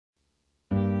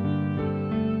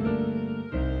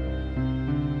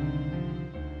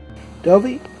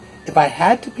Dovi, if I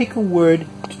had to pick a word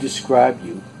to describe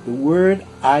you, the word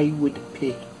I would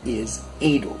pick is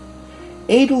edel.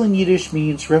 Edel in Yiddish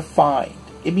means refined.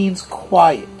 It means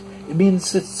quiet. It means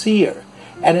sincere.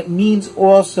 And it means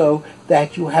also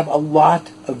that you have a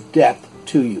lot of depth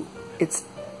to you. It's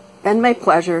been my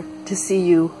pleasure to see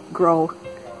you grow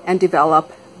and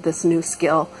develop this new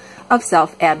skill of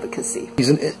self-advocacy. He's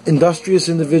an industrious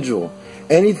individual.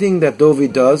 Anything that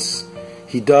Dovi does,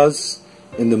 he does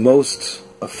in the most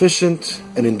efficient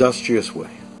and industrious way.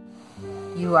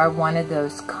 You are one of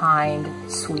those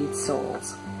kind, sweet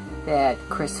souls that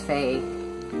Chris Fay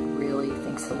really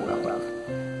thinks the world of.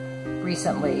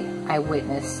 Recently, I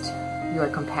witnessed your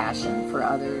compassion for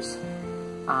others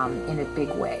in a big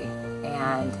way,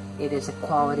 and it is a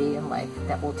quality in life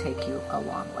that will take you a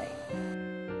long way.